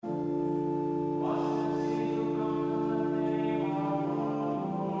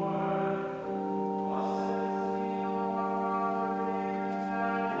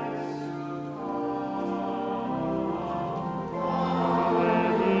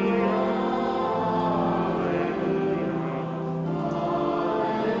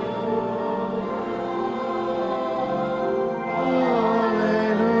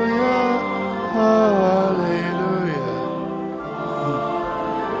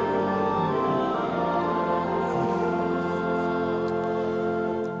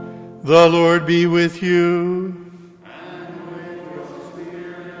The Lord be with you. And with your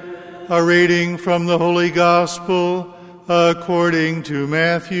spirit. A reading from the Holy Gospel according to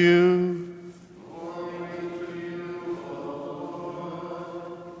Matthew. Glory to you, O Lord.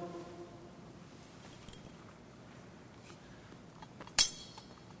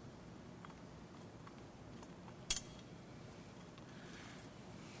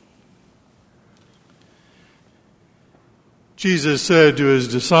 Jesus said to his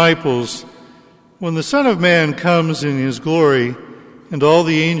disciples, "When the Son of Man comes in his glory, and all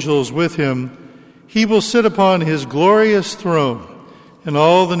the angels with him, he will sit upon his glorious throne, and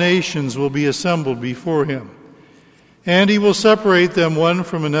all the nations will be assembled before him. And he will separate them one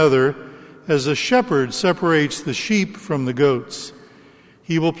from another, as a shepherd separates the sheep from the goats.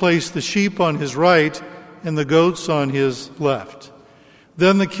 He will place the sheep on his right, and the goats on his left.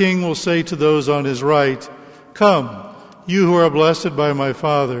 Then the king will say to those on his right, 'Come, you who are blessed by my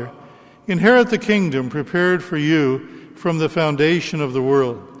Father, inherit the kingdom prepared for you from the foundation of the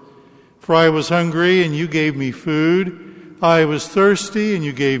world. For I was hungry, and you gave me food. I was thirsty, and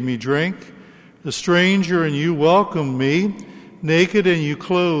you gave me drink. A stranger, and you welcomed me. Naked, and you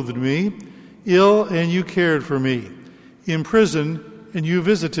clothed me. Ill, and you cared for me. In prison, and you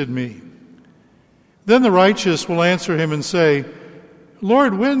visited me.' Then the righteous will answer him and say,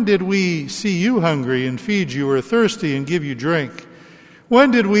 'Lord, when did we see you hungry and feed you, or thirsty and give you drink? When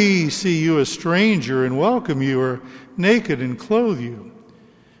did we see you a stranger and welcome you, or naked and clothe you?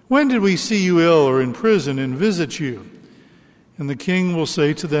 When did we see you ill or in prison and visit you?' And the king will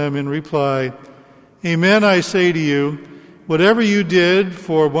say to them in reply, 'Amen, I say to you, whatever you did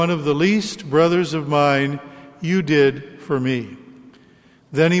for one of the least brothers of mine, you did for me.'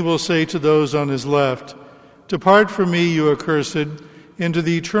 Then he will say to those on his left, 'Depart from me, you accursed, into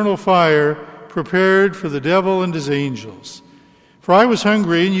the eternal fire prepared for the devil and his angels. For I was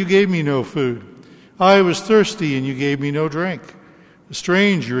hungry, and you gave me no food. I was thirsty, and you gave me no drink. A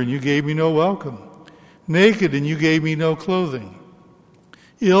stranger, and you gave me no welcome. Naked, and you gave me no clothing.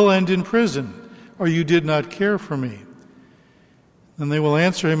 Ill and in prison, or you did not care for me.' Then they will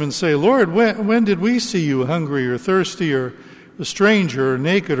answer him and say, 'Lord, when did we see you hungry or thirsty, or a stranger, or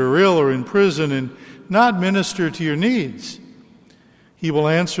naked, or ill, or in prison, and not minister to your needs?' He will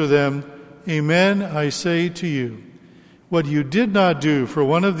answer them, 'Amen, I say to you, what you did not do for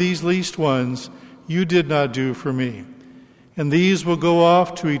one of these least ones, you did not do for me. And these will go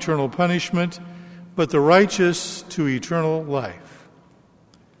off to eternal punishment, but the righteous to eternal life.'"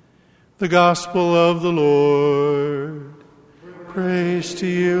 The Gospel of the Lord. Praise to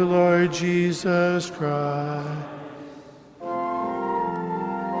you, Lord Jesus Christ.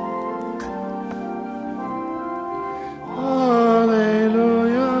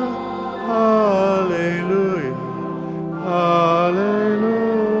 Hallelujah, hallelujah, hallelujah,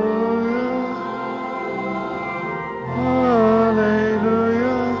 hallelujah,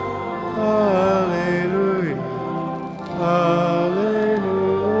 hallelujah, hallelujah.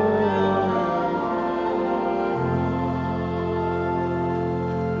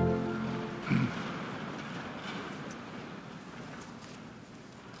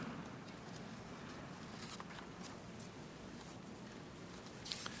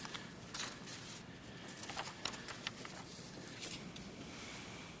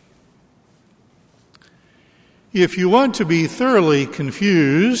 If you want to be thoroughly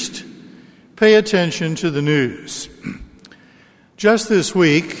confused, pay attention to the news. Just this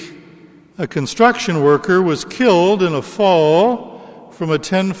week, a construction worker was killed in a fall from a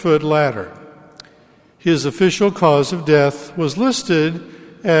 10-foot ladder. His official cause of death was listed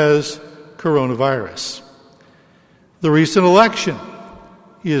as coronavirus. The recent election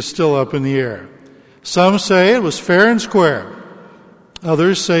is still up in the air. Some say it was fair and square.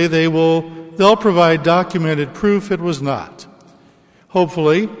 Others say they'll provide documented proof it was not.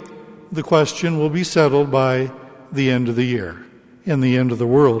 Hopefully, the question will be settled by the end of the year, and the end of the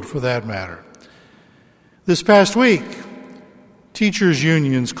world for that matter. This past week, teachers'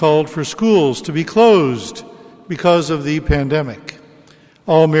 unions called for schools to be closed because of the pandemic.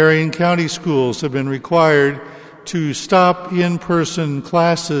 All Marion County schools have been required to stop in-person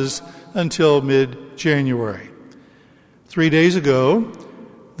classes until mid-January. 3 days ago,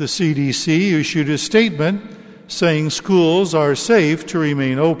 the CDC issued a statement saying schools are safe to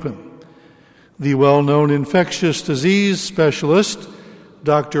remain open. The well-known infectious disease specialist,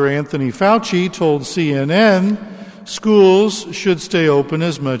 Dr. Anthony Fauci, told CNN schools should stay open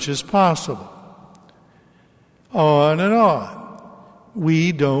as much as possible. On and on.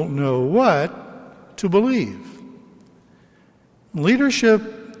 We don't know what to believe. Leadership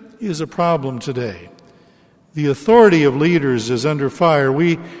is a problem today. The authority of leaders is under fire.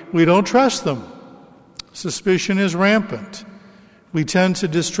 We don't trust them. Suspicion is rampant. We tend to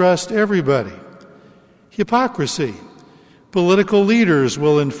distrust everybody. Hypocrisy. Political leaders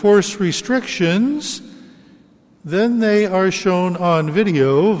will enforce restrictions, then they are shown on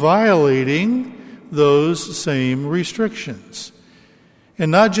video violating those same restrictions.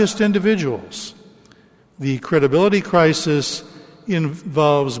 And not just individuals. The credibility crisis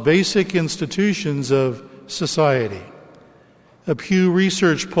involves basic institutions of society. A Pew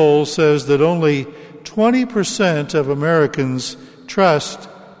Research poll says that only 20% of Americans trust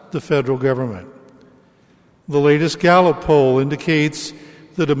the federal government. The latest Gallup poll indicates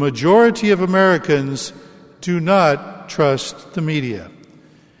that a majority of Americans do not trust the media.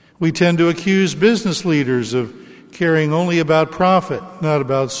 We tend to accuse business leaders of caring only about profit, not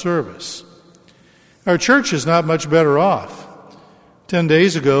about service. Our church is not much better off. 10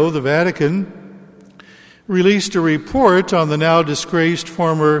 days ago, the Vatican released a report on the now disgraced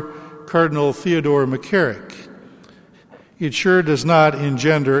former Cardinal Theodore McCarrick. It sure does not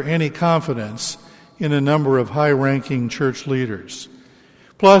engender any confidence in a number of high-ranking church leaders.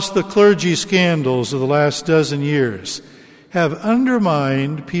 Plus, the clergy scandals of the last dozen years have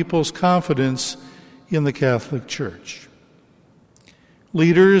undermined people's confidence in the Catholic Church.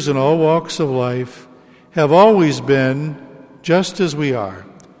 Leaders in all walks of life have always been just as we are,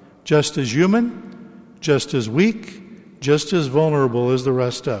 just as human, just as weak, just as vulnerable as the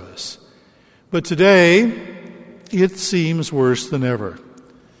rest of us. But today, it seems worse than ever.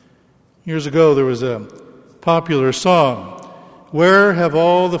 Years ago, there was a popular song, "Where Have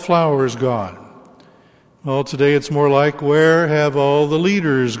All the Flowers Gone?" Well, today it's more like, "Where have all the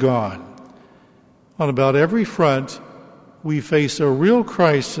leaders gone?" On about every front, we face a real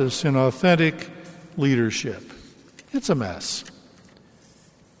crisis in authentic leadership. It's a mess.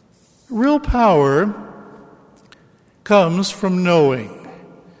 Real power comes from knowing.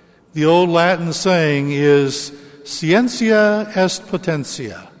 The old Latin saying is, "Scientia est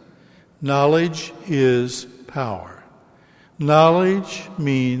potentia." Knowledge is power. Knowledge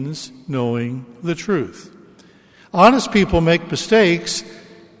means knowing the truth. Honest people make mistakes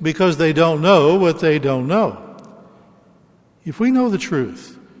because they don't know what they don't know. If we know the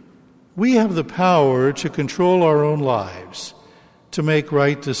truth, we have the power to control our own lives, to make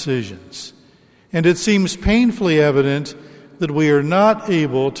right decisions. And it seems painfully evident that we are not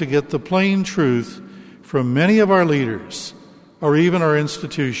able to get the plain truth from many of our leaders or even our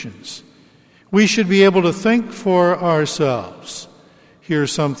institutions. We should be able to think for ourselves, hear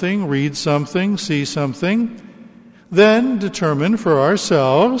something, read something, see something, then determine for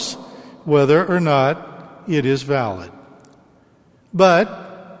ourselves whether or not it is valid.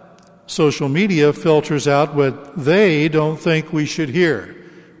 But social media filters out what they don't think we should hear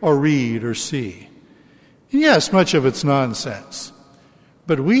or read or see. And yes, much of it's nonsense,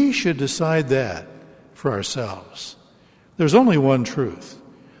 but we should decide that for ourselves. There's only one truth.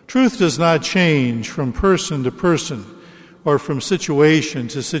 Truth does not change from person to person or from situation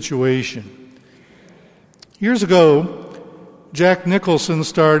to situation. Years ago, Jack Nicholson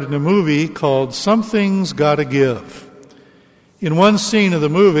starred in a movie called Something's Gotta Give. In one scene of the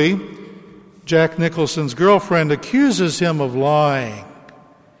movie, Jack Nicholson's girlfriend accuses him of lying.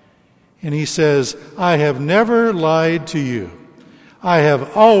 And he says, "I have never lied to you. I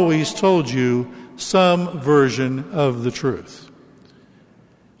have always told you some version of the truth."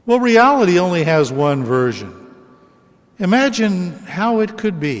 Well, reality only has one version. Imagine how it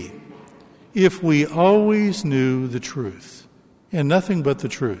could be if we always knew the truth and nothing but the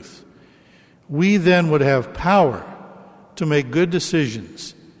truth. We then would have power to make good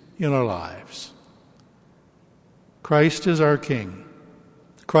decisions in our lives. Christ is our King.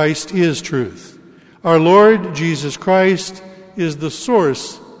 Christ is truth. Our Lord Jesus Christ is the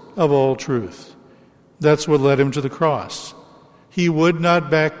source of all truth. That's what led him to the cross. He would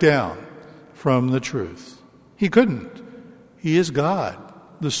not back down from the truth. He couldn't. He is God,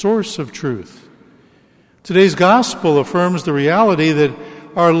 the source of truth. Today's gospel affirms the reality that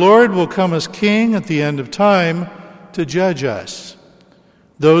our Lord will come as King at the end of time to judge us.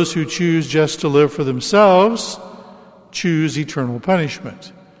 Those who choose just to live for themselves choose eternal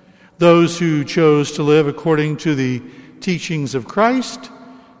punishment. Those who chose to live according to the teachings of Christ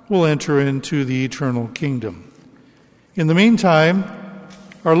will enter into the eternal kingdom. In the meantime,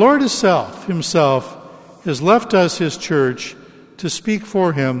 our Lord Himself has left us His church to speak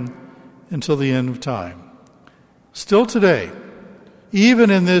for Him until the end of time. Still today, even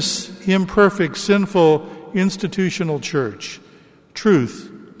in this imperfect, sinful, institutional church, truth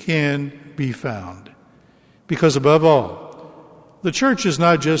can be found. Because above all, the church is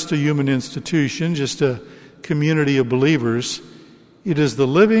not just a human institution, just a community of believers. It is the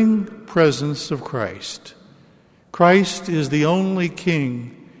living presence of Christ. Christ is the only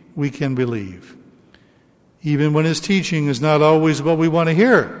King we can believe. Even when his teaching is not always what we want to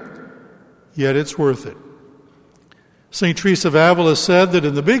hear, yet it's worth it. St. Teresa of Avila said that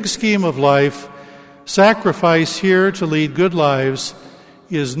in the big scheme of life, sacrifice here to lead good lives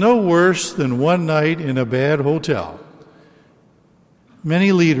is no worse than one night in a bad hotel.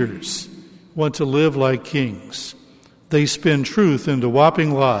 Many leaders want to live like kings. They spin truth into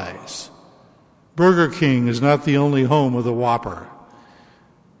whopping lies. Burger King is not the only home of the Whopper.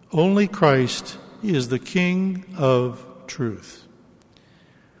 Only Christ is the King of truth.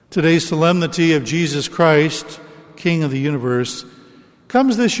 Today's solemnity of Jesus Christ, King of the universe,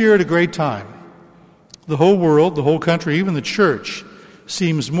 comes this year at a great time. The whole world, the whole country, even the church,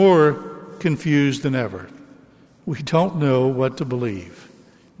 seems more confused than ever. We don't know what to believe.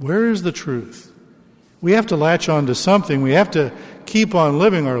 Where is the truth? We have to latch on to something. We have to keep on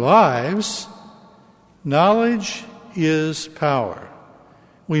living our lives. Knowledge is power.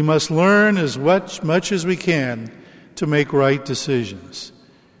 We must learn as much as we can to make right decisions.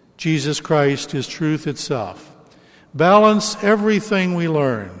 Jesus Christ is truth itself. Balance everything we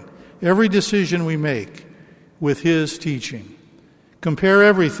learn, every decision we make, with his teaching. Compare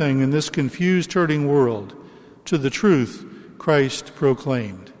everything in this confused, hurting world to the truth Christ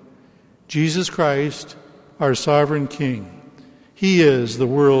proclaimed. Jesus Christ, our sovereign King. He is the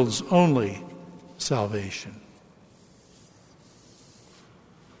world's only salvation.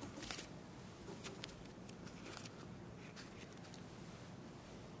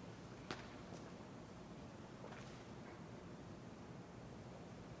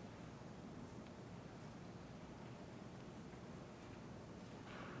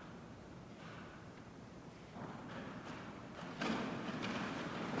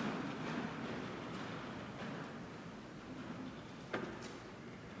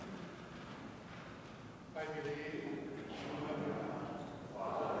 I believe